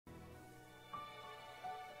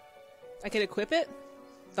I could equip it?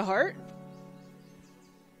 The heart?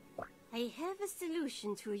 I have a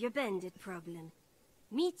solution to your bandit problem.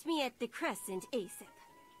 Meet me at the Crescent ASAP.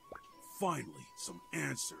 Finally, some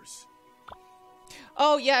answers.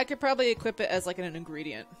 Oh, yeah, I could probably equip it as, like, an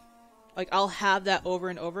ingredient. Like, I'll have that over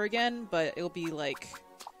and over again, but it'll be, like...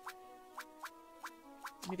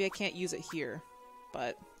 Maybe I can't use it here,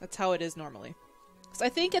 but that's how it is normally. So I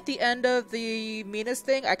think at the end of the Minas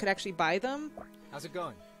thing, I could actually buy them. How's it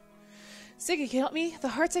going? Siggy, can you help me? The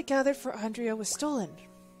hearts I gathered for Andrea was stolen.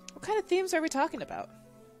 What kind of themes are we talking about?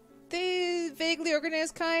 The vaguely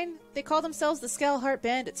organized kind. They call themselves the Scaleheart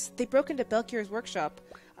Bandits. They broke into Belkir's workshop.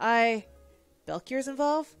 Belkir's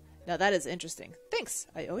involved? Now that is interesting. Thanks.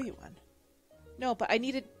 I owe you one. No, but I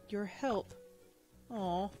needed your help.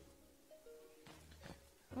 Aww.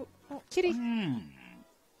 Oh, kitty.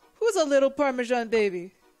 Who's a little Parmesan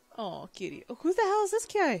baby? Oh, kitty. Oh, who the hell is this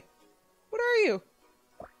guy? What are you?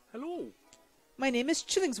 Hello. My name is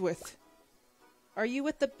Chillingsworth. Are you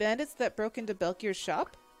with the bandits that broke into Belkir's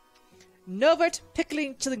shop? Novart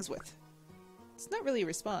Pickling Chillingsworth. It's not really a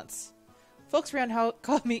response. Folks around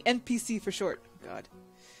call me NPC for short. God.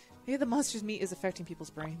 Maybe the monster's meat is affecting people's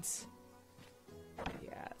brains.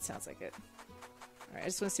 Yeah, it sounds like it. Alright, I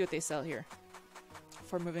just want to see what they sell here.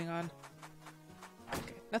 Before moving on.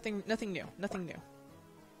 Okay, nothing new. Nothing new.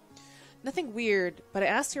 Nothing weird, but I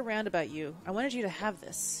asked around about you. I wanted you to have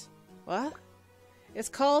this. What? It's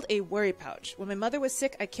called a worry pouch. When my mother was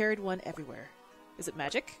sick, I carried one everywhere. Is it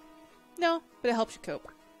magic? No, but it helps you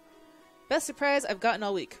cope. Best surprise I've gotten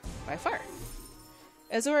all week. By far.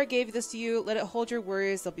 Azura gave this to you. Let it hold your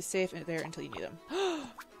worries. They'll be safe in there until you need them.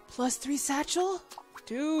 +3 satchel?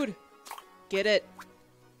 Dude. Get it.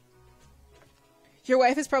 Your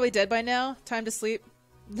wife is probably dead by now. Time to sleep.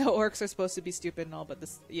 No, orcs are supposed to be stupid and all, but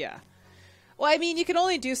this... Yeah. Well, I mean, you can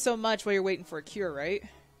only do so much while you're waiting for a cure, right?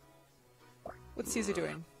 What's Caesar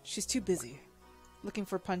doing? She's too busy. Looking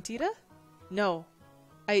for Pantita? No.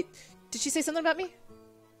 Did she say something about me?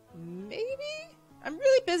 Maybe? I'm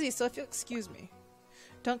really busy, so if you'll excuse me.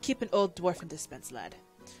 Don't keep an old dwarf in suspense, lad.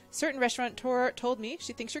 Certain restaurateur told me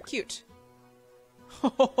she thinks you're cute.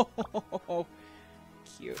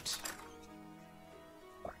 Cute.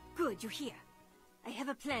 Good, you're here. I have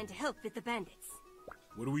a plan to help with the bandits.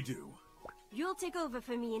 What do we do? You'll take over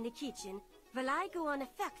for me in the kitchen, while I go on a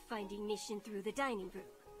fact-finding mission through the dining room.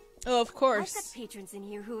 Oh, of course. I've got patrons in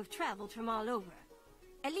here who have traveled from all over.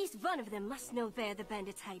 At least one of them must know where the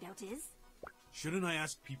bandits' hideout is. Shouldn't I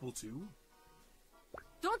ask people too?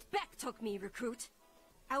 Don't backtalk me, recruit.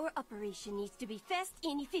 Our operation needs to be fast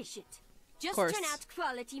and efficient. Just course. turn out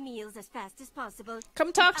quality meals as fast as possible.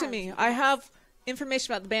 Come talk to me. I have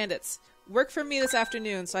information about the bandits. Work for me this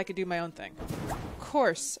afternoon so I could do my own thing.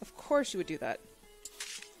 Of course you would do that.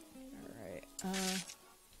 Alright,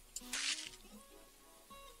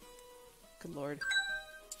 good lord.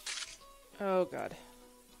 Oh god.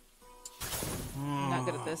 I'm not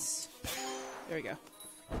good at this. There we go.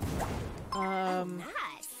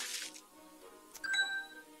 Nice.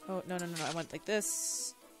 Oh, no. I want like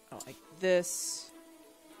this. I want like this.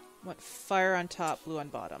 I want fire on top, blue on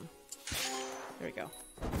bottom. There we go.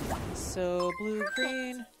 So, blue,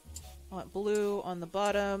 green. I want blue on the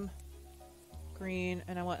bottom. Green.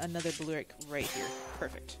 And I want another blue right here.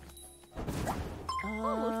 Perfect.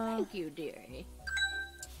 Oh, thank you, dearie.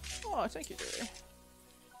 Oh, thank you, dearie.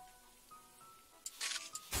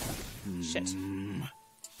 Shit.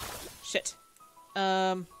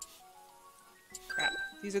 Crap.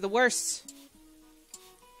 These are the worst.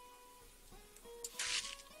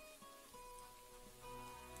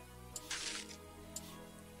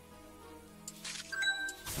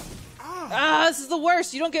 This is the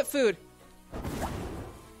worst. You don't get food.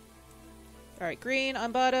 Alright, green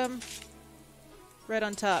on bottom. Red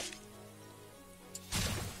on top.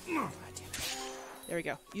 God damn it. There we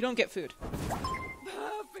go. You don't get food.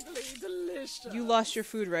 Perfectly delicious. You lost your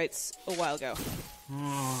food rights a while ago.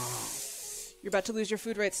 You're about to lose your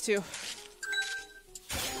food rights too.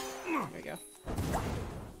 There we go.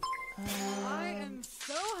 I am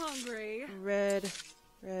so hungry. Red.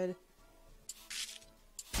 There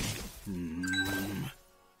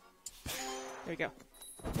we go.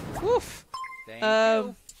 Woof. Thank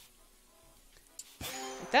you.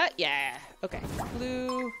 Like that? Yeah. Okay.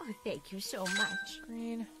 Blue. Oh, thank you so much.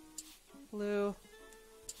 Green. Blue.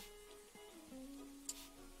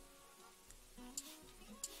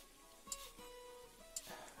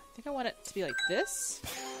 I think I want it to be like this.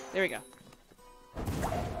 There we go.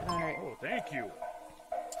 Alright. Oh, thank you.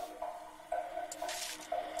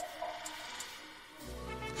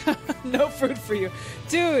 No food for you.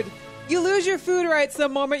 Dude, you lose your food rights the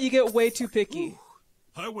moment you get way too picky.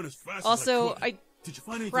 I went as fast Also, as I could. Did you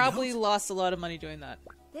find anything probably else? lost a lot of money doing that.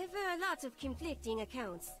 There were a lot of conflicting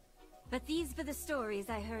accounts, but these were the stories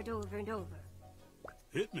I heard over and over.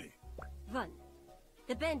 Hit me. 1.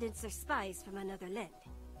 The bandits are spies from another land.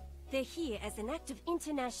 They're here as an act of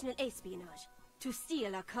international espionage, to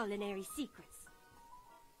steal our culinary secrets.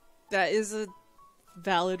 That is a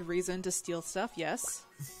valid reason to steal stuff, yes.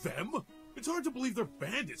 Them? It's hard to believe they're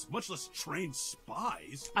bandits, much less trained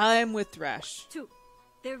spies. I'm with Thrash. 2.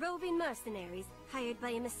 They're roving mercenaries hired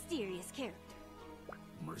by a mysterious character.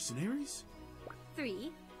 Mercenaries?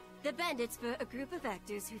 3. The bandits were a group of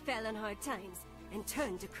actors who fell on hard times and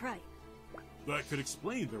turned to crime. That could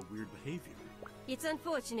explain their weird behavior. It's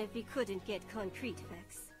unfortunate we couldn't get concrete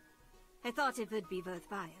facts. I thought it would be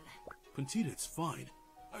worthwhile. Pentita, it's fine.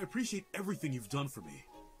 I appreciate everything you've done for me.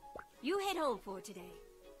 You head home for today.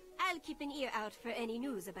 I'll keep an ear out for any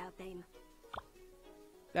news about them.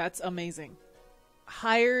 That's amazing.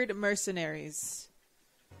 Hired mercenaries.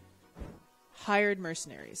 Hired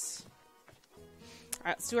mercenaries.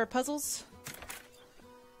 Alright, let's do our puzzles.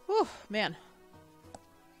 Whew, man.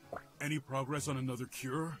 Any progress on another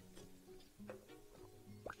cure?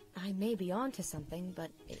 I may be onto something,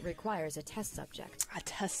 but it requires a test subject. A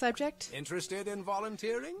test subject? Interested in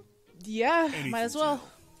volunteering? Yeah, Anything might as well.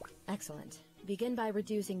 to Excellent. Begin by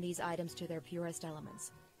reducing these items to their purest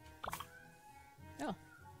elements. Oh.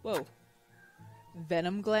 Whoa.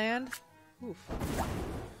 Venom gland? Oof.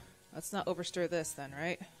 Let's not overstir this then,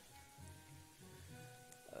 right?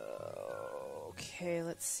 Okay,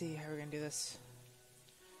 let's see how we're gonna do this.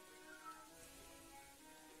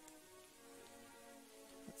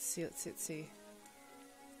 Let's see.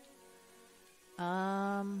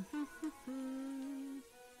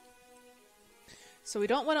 So we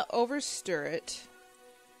don't want to overstir it,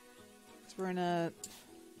 because we're gonna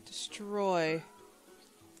destroy.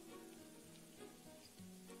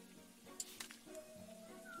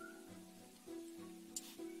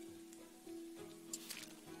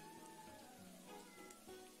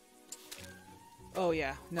 Oh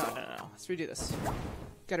yeah, no. Let's redo this.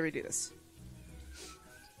 Gotta redo this.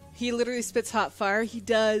 He literally spits hot fire. He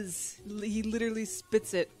does. He literally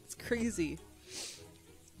spits it. It's crazy.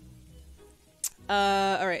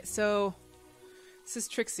 Alright, so this is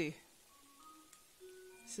Trixie.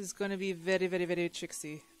 This is going to be very, very, very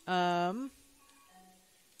Trixie. Try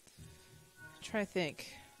to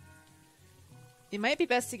think. It might be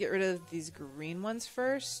best to get rid of these green ones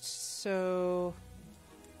first, so...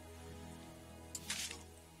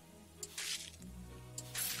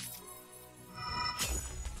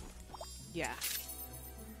 Yeah.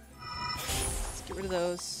 Let's get rid of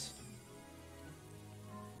those.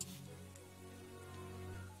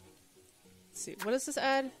 Let's see. What does this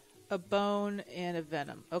add? A bone and a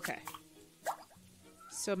venom. Okay.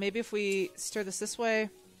 So maybe if we stir this way,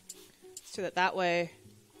 stir that way,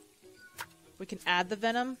 we can add the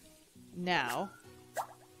venom now.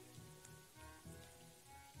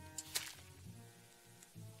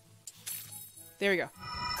 There we go.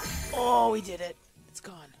 Oh, we did it. It's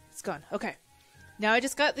gone. It's gone. Okay. Now I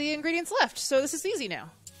just got the ingredients left, so this is easy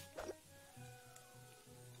now.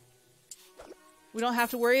 We don't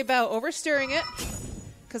have to worry about overstirring it,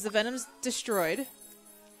 because the venom's destroyed.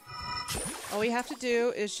 All we have to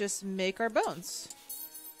do is just make our bones.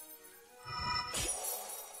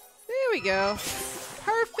 There we go.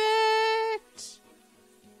 Perfect!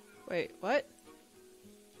 Wait, what?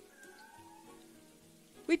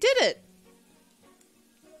 We did it!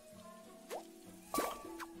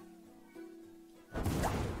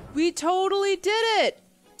 We totally did it!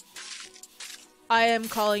 I am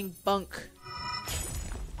calling bunk.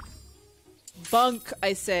 Bunk,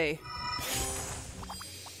 I say.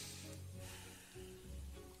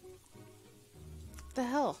 What the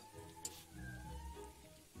hell?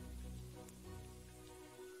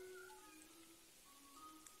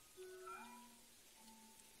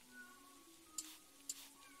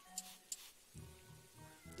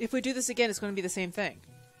 If we do this again, it's going to be the same thing.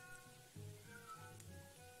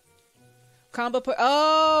 Combo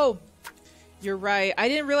oh! You're right. I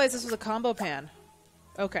didn't realize this was a combo pan.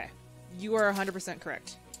 Okay. You are 100%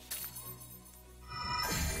 correct.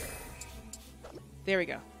 There we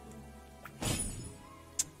go.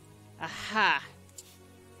 Aha!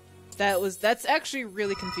 That's actually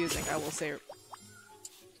really confusing, I will say.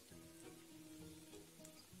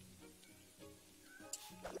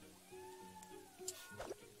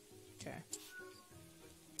 Okay.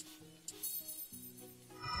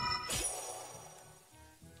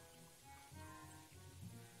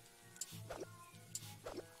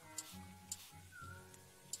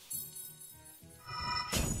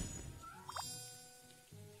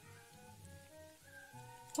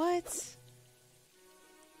 What?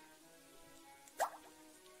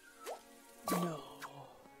 No.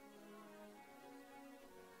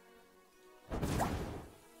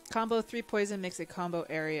 Combo 3 poison makes a combo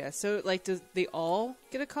area. So, like, do they all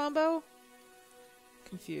get a combo?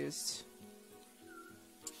 Confused.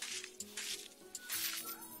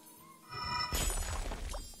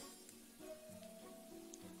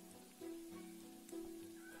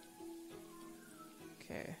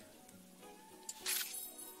 Okay.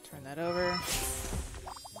 Turn that over.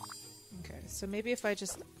 Okay, so maybe if I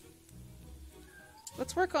just...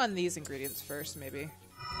 Let's work on these ingredients first, maybe.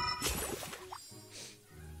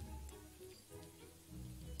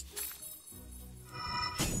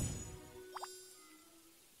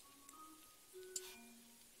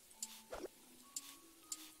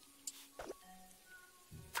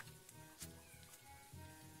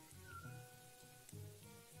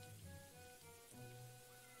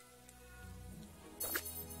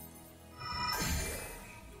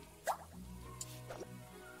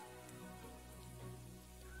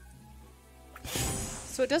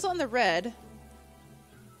 So it does on the red,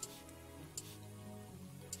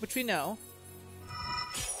 which we know.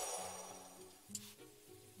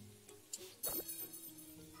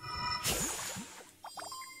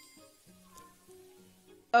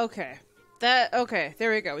 Okay. Okay,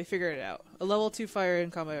 there we go. We figured it out. A level 2 fire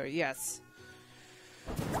in combo area. Yes.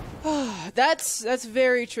 That's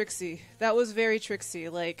very tricksy. That was very tricksy.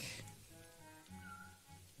 Like,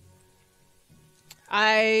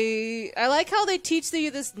 I like how they teach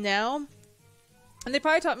you this now. And they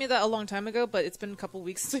probably taught me that a long time ago, but it's been a couple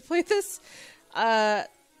weeks since I played this. That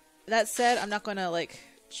said, I'm not gonna, like,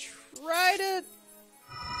 try to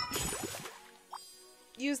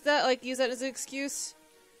use that as an excuse.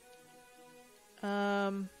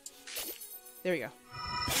 There we go.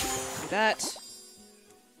 Do that.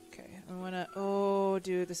 Okay, I wanna... Oh,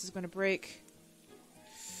 dude, this is gonna break.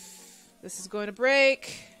 This is going to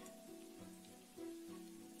break.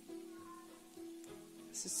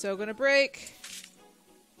 This is so gonna break.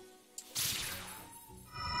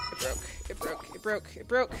 It broke. It broke. It broke. It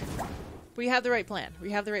broke. We have the right plan.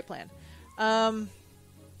 We have the right plan. Let's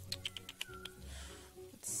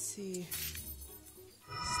see.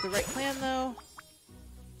 This is the right plan, though.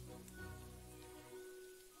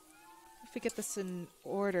 If we get this in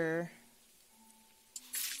order.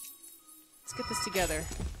 Let's get this together.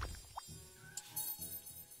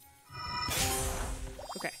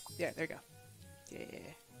 Okay. Yeah, there you go. Yeah.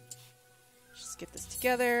 Just get this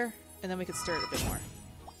together, and then we can stir it a bit more.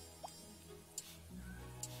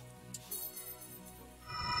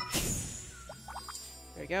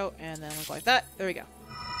 There we go, and then look like that. There we go.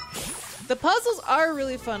 The puzzles are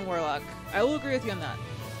really fun, Warlock. I will agree with you on that.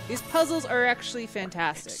 These puzzles are actually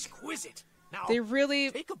fantastic. Exquisite. Now, They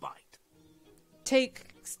really take a bite.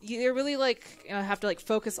 They're really, like, you know, have to, like,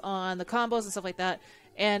 focus on the combos and stuff like that.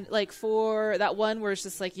 And, like, for that one where it's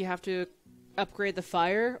just like you have to upgrade the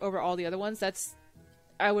fire over all the other ones,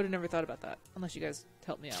 I would have never thought about that unless you guys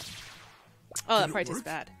helped me out. Oh, that Did it probably tastes work?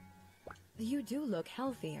 bad. You do look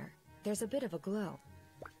healthier. There's a bit of a glow.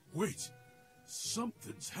 Wait,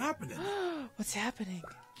 something's happening. What's happening?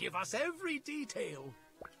 Give us every detail.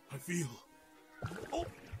 I feel... Oh,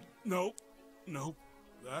 no,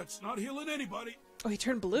 that's not healing anybody. Oh, he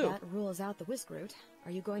turned blue. That rules out the whisk root.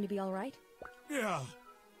 Are you going to be all right? Yeah,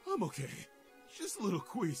 I'm okay. Just a little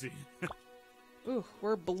queasy. Ooh,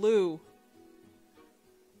 we're blue.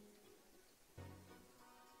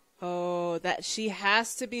 Oh, she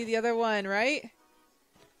has to be the other one, right?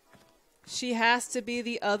 She has to be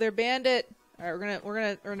the other bandit. All right,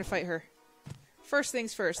 we're gonna fight her. First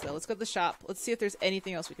things first, though. Let's go to the shop. Let's see if there's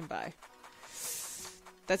anything else we can buy.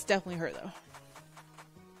 That's definitely her, though.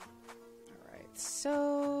 All right,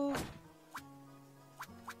 so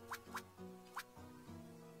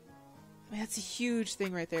I mean, that's a huge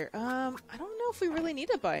thing right there. I don't know if we really need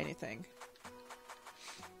to buy anything.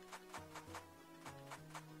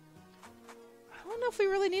 I don't know if we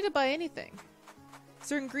really need to buy anything. Is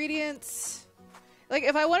there ingredients? Like,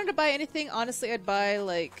 if I wanted to buy anything, honestly, I'd buy,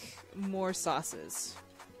 like, more sauces.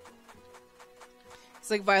 It's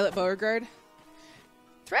like Violet Beauregard.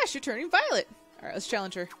 Thrash, you're turning violet. Alright, let's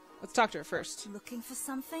challenge her. Let's talk to her first. Looking for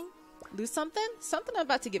something? Lose something? Something I'm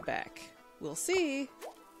about to get back. We'll see.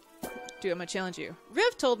 Dude, I'm gonna challenge you.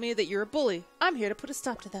 Riv told me that you're a bully. I'm here to put a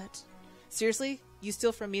stop to that. Seriously? You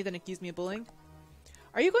steal from me, then accuse me of bullying?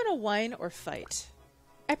 Are you going to whine or fight?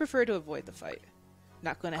 I prefer to avoid the fight.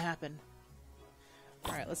 Not gonna happen.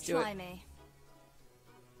 Alright, let's do Try it. me.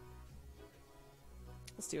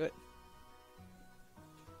 Let's do it.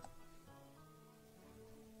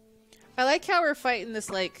 I like how we're fighting this,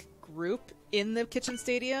 like, group in the kitchen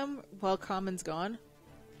stadium while Common's gone.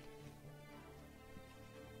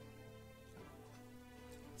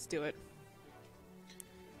 Let's do it.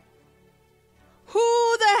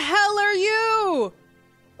 Who the hell are you?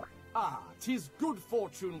 Ah, 'tis good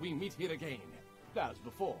fortune we meet here again. As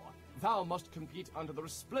before, thou must compete under the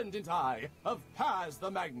resplendent eye of Paz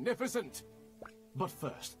the Magnificent. But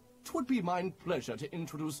first, 'twould be mine pleasure to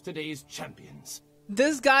introduce today's champions.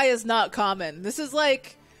 This guy is not common. This is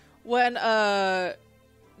like when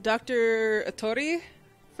Dr. Atori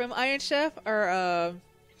from Iron Chef, or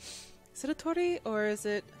is it Atori or is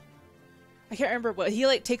it? I can't remember what he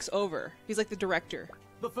like takes over. He's like the director.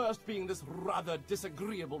 The first being this rather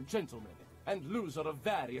disagreeable gentleman and loser of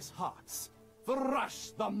various hearts,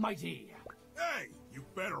 Thrash the Mighty. Hey, you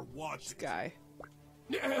better watch This it. guy.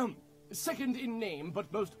 Second in name,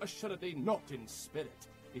 but most assuredly not in spirit.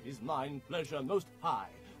 It is mine pleasure most high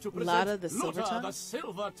to present Lotta the Silver Lotta Tongue? the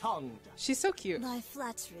Silver-Tongued. She's so cute. My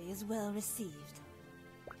flattery is well received.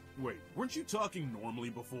 Wait, weren't you talking normally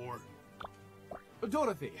before?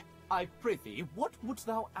 Dorothy, I prithee, what wouldst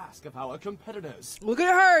thou ask of our competitors? Look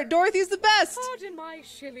at her. Dorothy's the best. Pardon my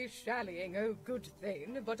shilly-shallying, oh good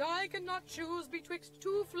thing, but I cannot choose betwixt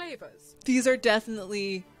two flavors. These are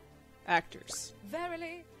definitely actors.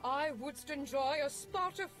 Verily, I wouldst enjoy a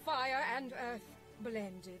spot of fire and earth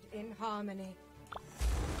blended in harmony.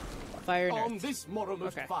 Fire and On earth. this morrow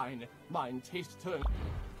most Okay. fine, mine taste turn.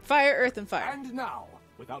 Fire, earth, and fire. And now,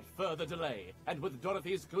 without further delay, and with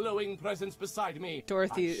Dorothy's glowing presence beside me,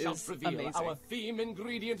 Dorothy I shall is reveal amazing. our theme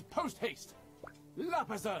ingredient post-haste.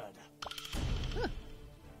 Lapazard.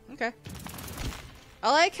 Okay.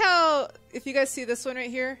 I like how, if you guys see this one right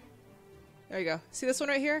here, there you go. See this one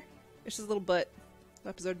right here? It's just a little butt.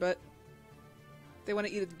 Lapazard butt. They want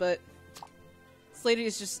to eat its butt. This lady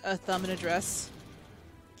is just a thumb in a dress.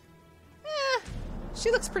 She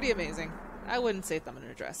looks pretty amazing. I wouldn't say thumb in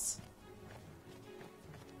a dress.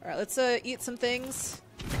 Alright, let's eat some things.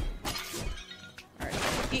 Alright,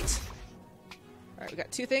 eat. Alright, we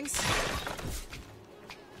got 2 things.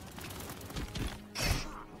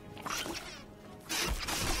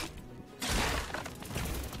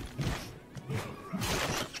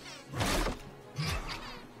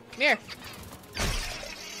 Come here.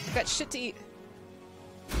 I've got shit to eat.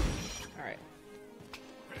 Alright.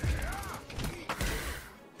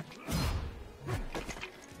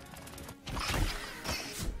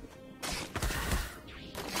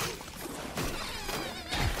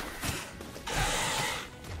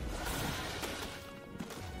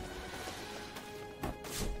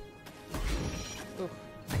 Ooh.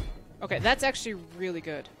 Okay, that's actually really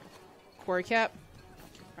good. Quarry cap.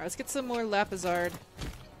 Alright, let's get some more Lapazard.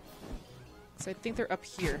 So I think they're up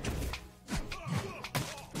here.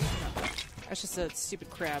 That's just a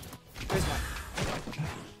stupid crab. There's one.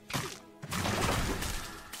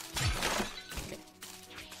 Okay.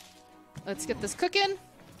 Let's get this cooking.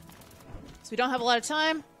 So we don't have a lot of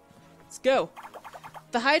time. Let's go.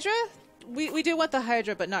 The Hydra? We do want the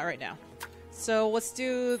Hydra, but not right now. So let's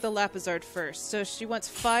do the Lapazard first. So she wants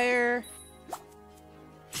fire.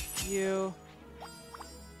 You.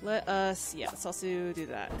 Let us... Yeah, let's also do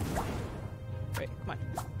that. Wait, come on.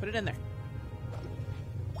 Put it in there.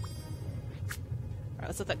 Alright,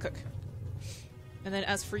 let's let that cook. And then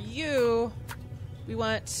as for you, we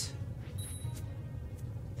want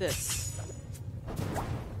this.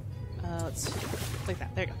 Let's like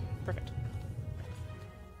that. There you go. Perfect.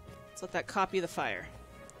 Let's let that copy the fire.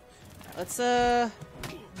 Alright, let's get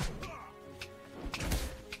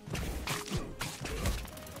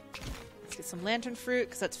some lantern fruit,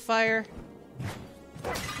 because that's fire.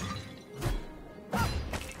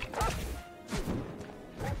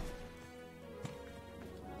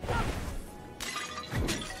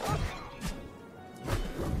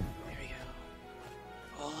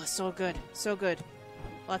 So good. So good.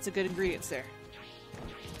 Lots of good ingredients there.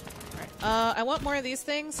 Alright. I want more of these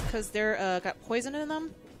things because they're got poison in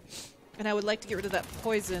them. And I would like to get rid of that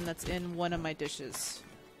poison that's in one of my dishes.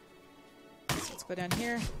 So let's go down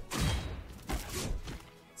here.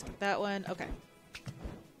 Let's get that one. Okay.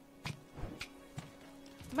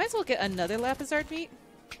 Might as well get another Lapazard meat.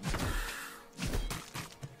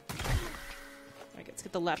 Alright, let's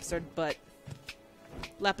get the Lapazard butt.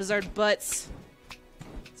 Lapazard butts.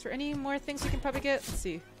 Is there any more things we can probably get? Let's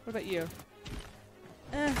see. What about you?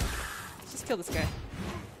 Let's just kill this guy.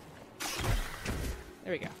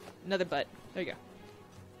 There we go. Another butt. There you go.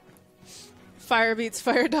 Fire beats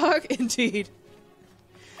fire dog? Indeed.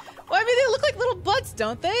 Well, I mean, they look like little butts,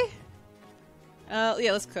 don't they? Yeah,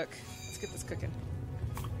 let's cook. Let's get this cooking.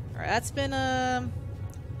 Alright, that's been,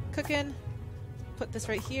 cooking. Put this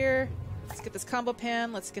right here. Let's get this combo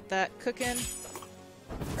pan. Let's get that cooking.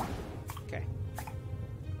 Okay.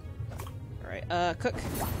 Alright, cook.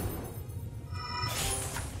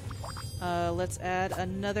 Let's add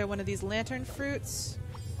another one of these lantern fruits.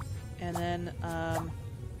 And then,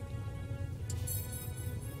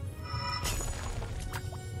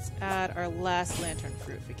 let's add our last lantern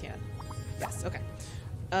fruit if we can. Yes, okay.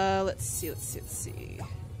 Let's see. There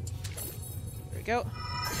we go.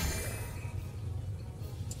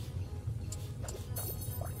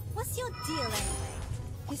 What's your deal anyway?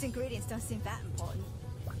 These ingredients don't seem that important.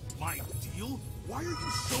 My deal? Why are you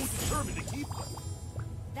so determined to keep them?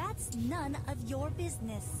 That's none of your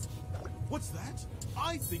business. What's that?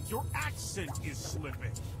 I think your accent is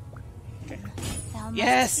slipping. Okay. Thou must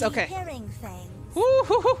Yes, be okay. hearing things. Woo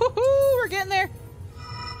hoo hoo hoo hoo! We're getting there.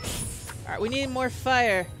 All right, we need more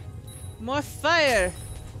fire. More fire.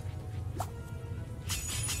 All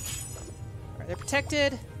right, they're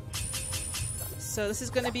protected. So this is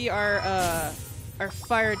going to be our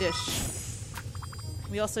fire dish.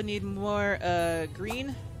 We also need more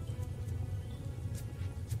green.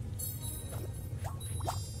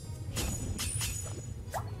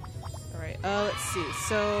 All right. Let's see.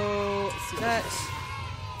 So let's see that.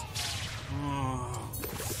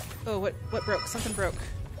 Oh, what broke? Something broke.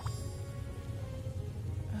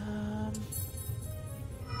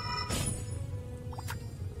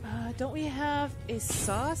 Don't we have a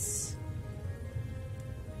sauce?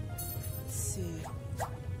 Let's see.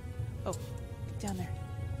 Oh, get down there.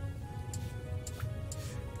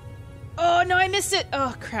 Oh no, I missed it!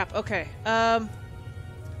 Oh crap, okay. I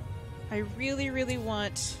really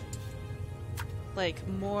want like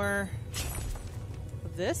more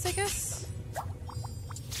of this, I guess?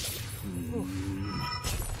 There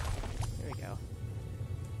we go.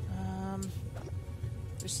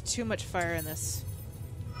 There's too much fire in this.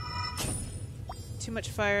 Too much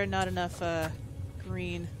fire, not enough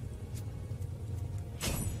green.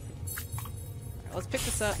 Alright, let's pick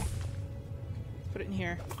this up. Put it in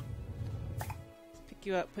here. Pick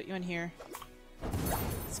you up, put you in here.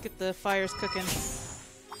 Let's get the fires cooking.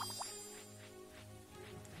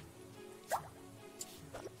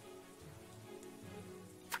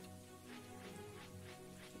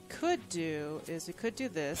 Could do is we could do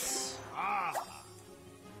this.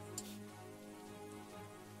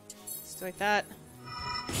 Just like that.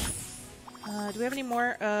 Do we have any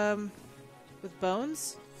more with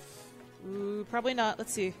bones? Ooh, probably not.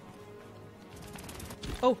 Let's see.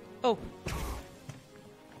 Oh.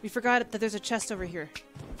 We forgot that there's a chest over here.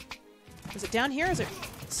 Is it down here or is it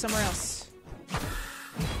somewhere else?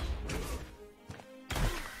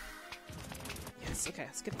 Yes, okay.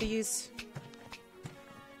 Let's get these.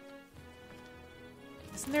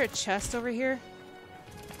 Isn't there a chest over here?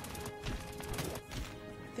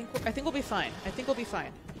 I think we'll be fine. I think we'll be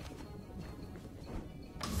fine.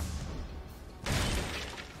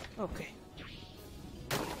 Okay.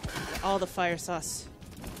 All the fire sauce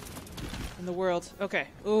in the world. Okay.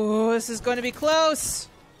 Ooh, this is going to be close.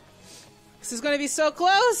 This is going to be so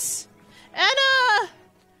close. Anna!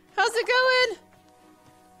 How's it going?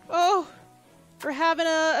 Oh, we're having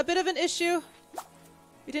a bit of an issue.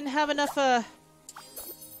 We didn't have enough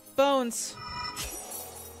bones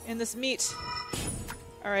in this meat.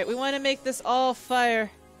 Alright, we want to make this all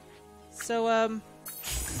fire. So,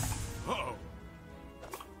 Uh-oh.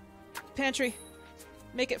 pantry.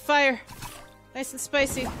 Make it fire. Nice and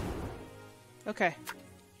spicy. Okay.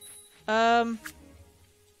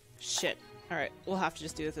 Shit. Alright, we'll have to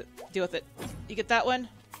just deal with it. You get that one.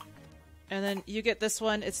 And then you get this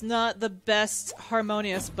one. It's not the best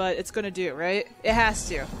harmonious, but it's gonna do, right? It has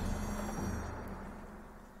to.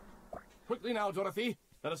 Quickly now, Dorothy.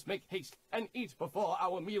 Let us make haste and eat before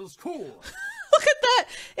our meals cool. Look at that!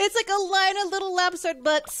 It's like a line of little lapsard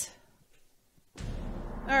butts.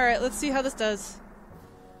 Alright, let's see how this does.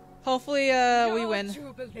 Hopefully, we win.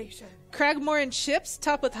 Jubilation. Cragmore and chips,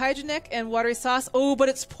 topped with hydronic and watery sauce. Oh, but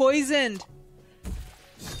it's poisoned!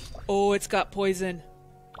 Oh, it's got poison.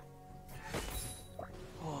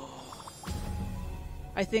 Oh.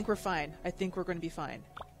 I think we're fine. I think we're going to be fine.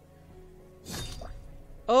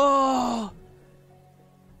 Oh!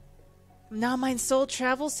 Now mine soul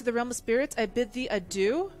travels to the realm of spirits. I bid thee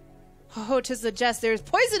adieu. Oh, 'tis a jest. There is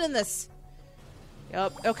poison in this.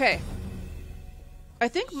 Yup. Okay. I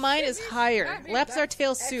think mine is higher. Lapsar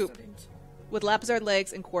tail soup with lapsar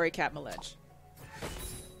legs and quarry cat melange.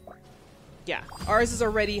 Yeah, ours is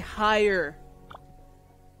already higher.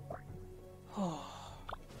 Oh.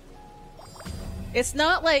 It's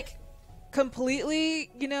not like completely,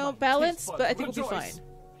 you know, balanced, but I think we'll be fine.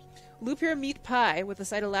 Lupir meat pie with a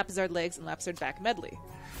side of lapsard legs and lapsard back medley.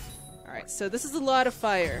 Alright, so this is a lot of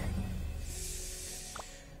fire.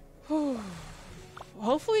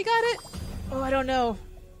 Hopefully we got it. Oh, I don't know.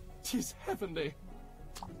 'Tis heavenly.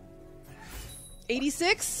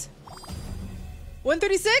 86?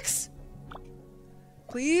 136?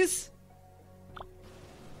 Please?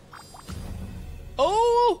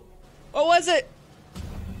 Oh! What was it?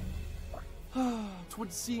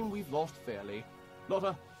 Twould seem we've lost fairly.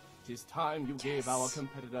 Lotta, 'tis time you gave our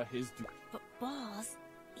competitor his due. But boss,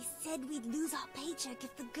 he said we'd lose our paycheck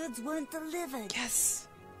if the goods weren't delivered. Yes.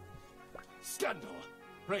 Scandal!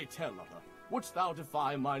 Pray tell, Lotta, wouldst thou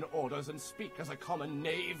defy mine orders and speak as a common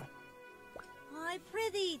knave? I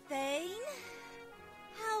prithee, Thane.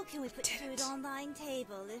 How can we put food on thine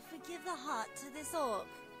table if we give the heart to this orc?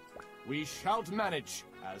 We shall manage,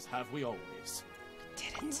 as have we always.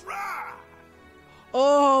 Did it.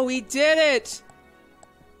 Oh, we did it!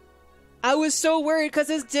 I was so worried because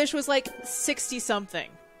this dish was like 60 something.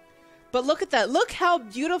 But look at that. Look how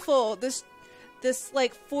beautiful this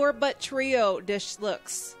like 4-butt trio dish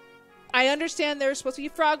looks. I understand they're supposed to be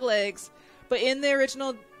frog legs, but in the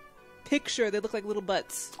original picture they look like little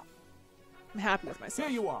butts. I'm happy with myself.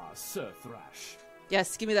 Here you are, Sir Thrash.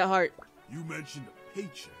 Yes, give me that heart. You mentioned a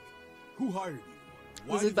paycheck. Who hired you?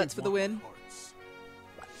 Why Lizard did butts they for the want win. my hearts?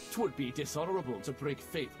 'Twould be dishonorable to break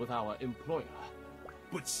faith with our employer.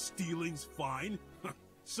 But stealing's fine?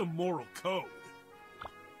 Some moral code.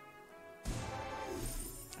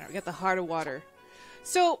 Alright, we got the heart of water.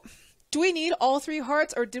 So, do we need all 3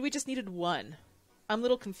 hearts, or did we just needed 1? I'm a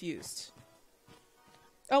little confused.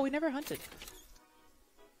 Oh, we never hunted.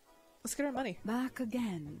 Let's get our money. Back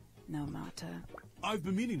again, no matter. I've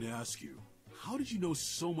been meaning to ask you, how did you know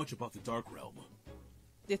so much about the Dark Realm?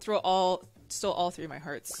 They stole all 3 of my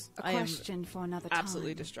hearts. A question for another time.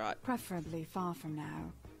 Absolutely distraught. Preferably far from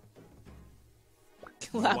now.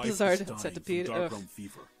 Lapizard centipede. Dark Realm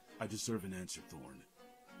fever. I deserve an answer, Thorn.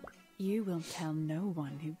 You will tell no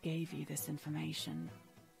one who gave you this information.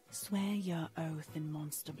 Swear your oath in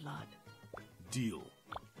monster blood. Deal.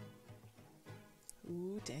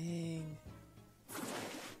 Ooh, dang.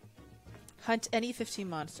 Hunt any 15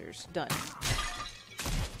 monsters. Done.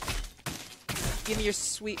 Give me your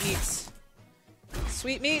sweet meats.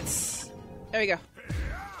 Sweet meats! There we go.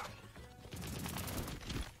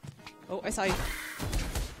 Oh, I saw you.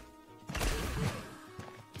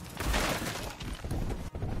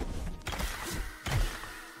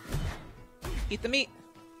 Eat the meat!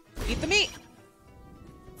 Eat the meat!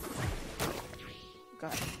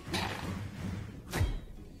 God.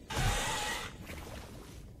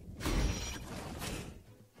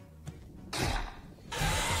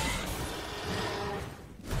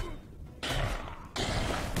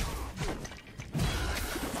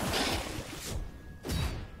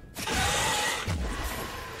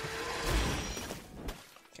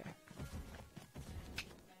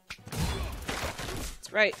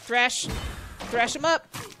 Right, Thrash. Thrash him up.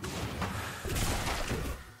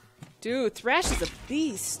 Dude, Thrash is a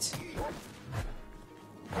beast.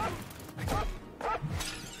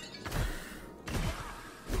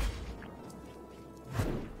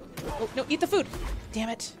 Oh, no, eat the food. Damn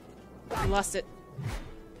it. I lost it.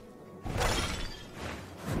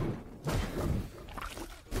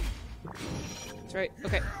 That's right.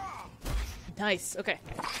 Okay. Nice. Okay.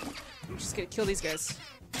 I'm just gonna kill these guys.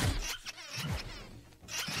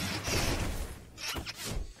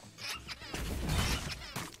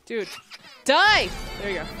 Dude, die!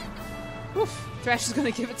 There you go. Oof. Thrash is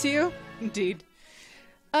gonna give it to you? Indeed.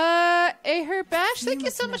 Aher Bash, thank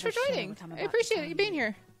you so much for joining. I appreciate you being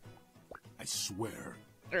here. I swear.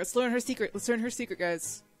 Alright, let's learn her secret. Let's learn her secret,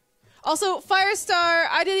 guys. Also, Firestar,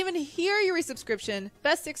 I didn't even hear your resubscription.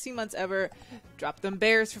 Best 16 months ever. Drop them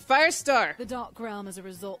bears for Firestar. The Dark Realm is a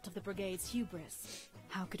result of the Brigade's hubris.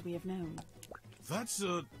 How could we have known? That's,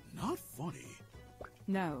 not funny.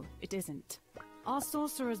 No, it isn't. Our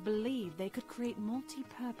sorcerers believed they could create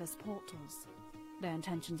multi-purpose portals. Their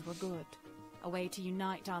intentions were good. A way to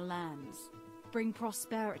unite our lands. Bring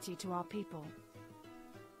prosperity to our people.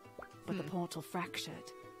 But the portal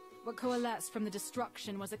fractured. What coalesced from the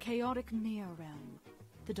destruction was a chaotic neo-realm.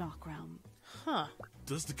 The Dark Realm. Huh.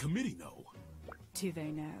 Does the committee know? Do they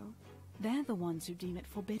know? They're the ones who deem it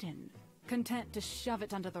forbidden. Content to shove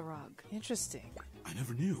it under the rug. Interesting. I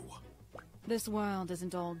never knew. This world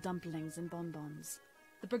isn't all dumplings and bonbons.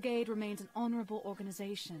 The Brigade remains an honorable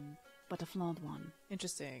organization, but a flawed one.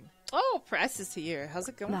 Interesting. Oh, Price is here. How's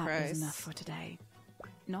it going, That Price? is enough for today.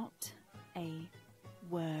 Not a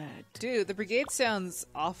word. Dude, the Brigade sounds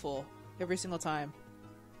awful every single time.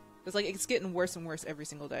 It's like it's getting worse and worse every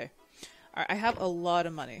single day. Alright, I have a lot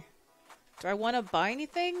of money. Do I want to buy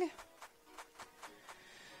anything?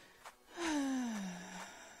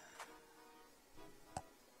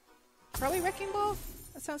 Probably Wrecking Ball?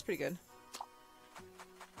 That sounds pretty good.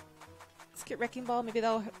 Let's get Wrecking Ball. Maybe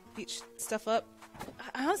that'll beat stuff up.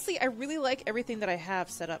 Honestly, I really like everything that I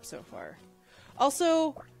have set up so far.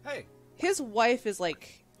 Also, Hey, his wife is,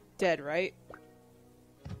 like, dead, right?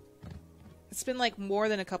 It's been, like, more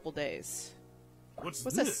than a couple days. What's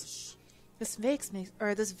this? this? This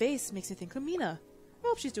vase makes me think of Mina. I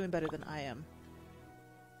hope she's doing better than I am.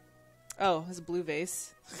 Oh, it's a blue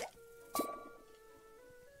vase.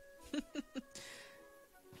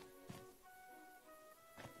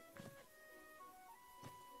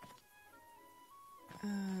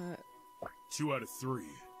 Two out of 3.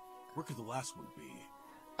 Where could the last one be?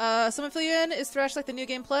 Someone fill you in? Is Thrash like the new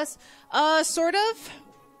game plus? Sort of.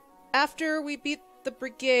 After we beat the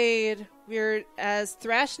brigade, we're as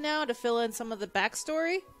Thrash now to fill in some of the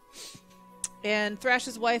backstory. And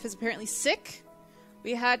Thrash's wife is apparently sick.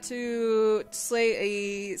 We had to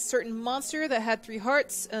slay a certain monster that had 3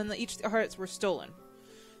 hearts, and each of the hearts were stolen.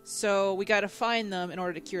 So we gotta find them in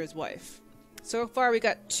order to cure his wife. So far we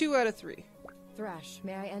got 2 out of 3. Thrash,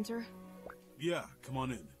 may I enter? Yeah, come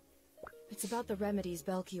on in. It's about the remedies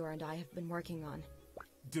Belkior and I have been working on.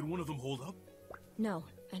 Did one of them hold up? No,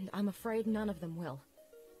 and I'm afraid none of them will.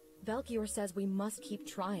 Belkior says we must keep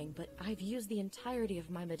trying, but I've used the entirety of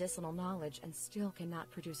my medicinal knowledge and still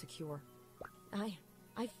cannot produce a cure. I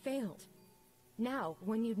failed. Now,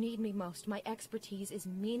 when you need me most, my expertise is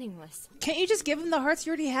meaningless. Can't you just give him the hearts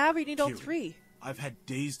you already have, or you need all Kiri, 3? I've had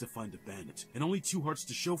days to find the bandit, and only 2 hearts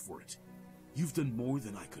to show for it. You've done more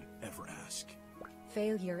than I could ever ask.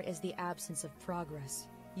 Failure is the absence of progress.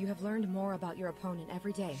 You have learned more about your opponent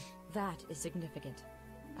every day. That is significant.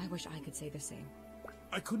 I wish I could say the same.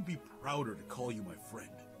 I couldn't be prouder to call you my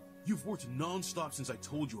friend. You've worked non-stop since I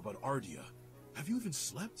told you about Ardia. Have you even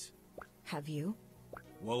slept? Have you?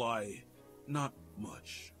 Well, not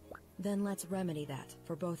much. Then let's remedy that,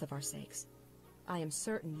 for both of our sakes. I am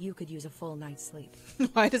certain you could use a full night's sleep.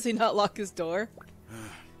 Why does he not lock his door?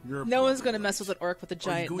 No one's gonna mess with an orc with a Are you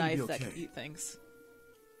giant going to be knife that okay? can eat things.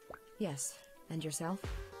 Yes. And yourself?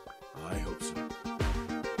 I hope so.